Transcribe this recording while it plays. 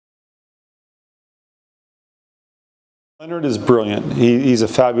Leonard is brilliant. He's a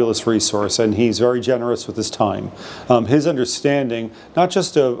fabulous resource, and he's very generous with his time. His understanding, not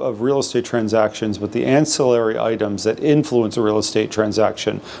just of real estate transactions, but the ancillary items that influence a real estate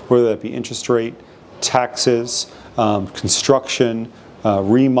transaction, whether that be interest rate, taxes, construction,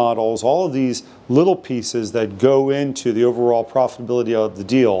 remodels, all of these little pieces that go into the overall profitability of the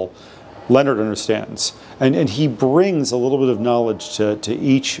deal, Leonard understands. And he brings a little bit of knowledge to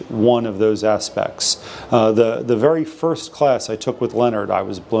each one of those aspects. The very first class I took with Leonard, I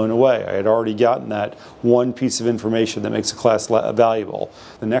was blown away. I had already gotten that one piece of information that makes a class valuable.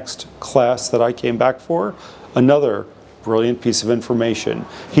 The next class that I came back for, another brilliant piece of information.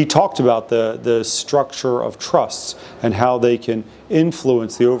 He talked about the structure of trusts and how they can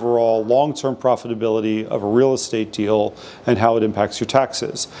influence the overall long-term profitability of a real estate deal and how it impacts your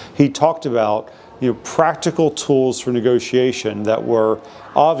taxes. He talked about practical tools for negotiation that were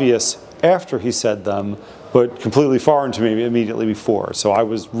obvious after he said them, but completely foreign to me immediately before. So I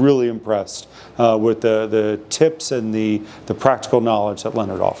was really impressed with the tips and the practical knowledge that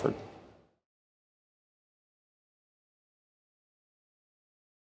Leonard offered.